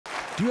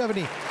Do you have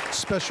any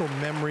special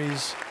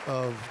memories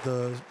of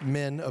the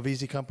men of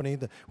Easy Company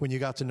when you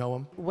got to know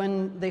them?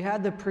 When they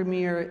had the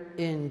premiere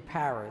in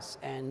Paris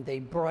and they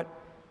brought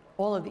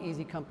all of the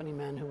Easy Company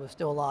men who were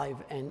still alive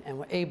and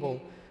were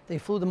able, they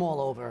flew them all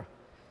over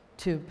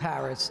to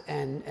Paris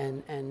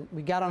and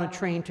we got on a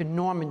train to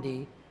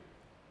Normandy.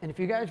 And if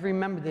you guys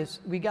remember this,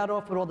 we got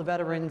off with all the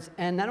veterans,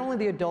 and not only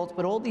the adults,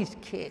 but all these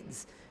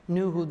kids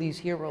knew who these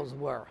heroes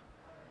were.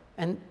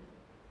 And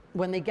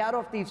when they got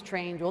off these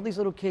trains, all these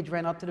little kids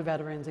ran up to the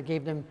veterans and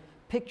gave them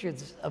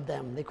pictures of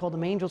them. They called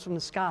them angels from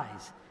the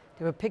skies.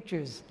 There were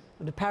pictures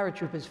of the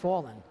paratroopers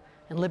fallen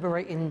and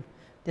liberating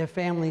their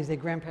families, their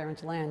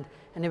grandparents' land.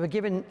 And they were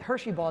giving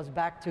Hershey bars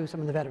back to some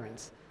of the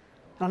veterans.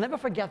 And I'll never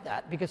forget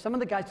that, because some of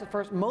the guys,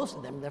 most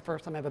of them, their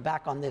first time ever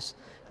back on this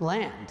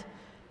land.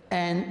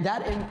 And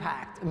that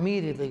impact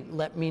immediately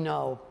let me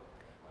know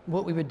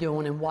what we were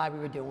doing and why we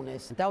were doing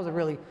this. That was a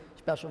really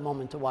special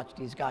moment to watch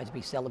these guys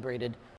be celebrated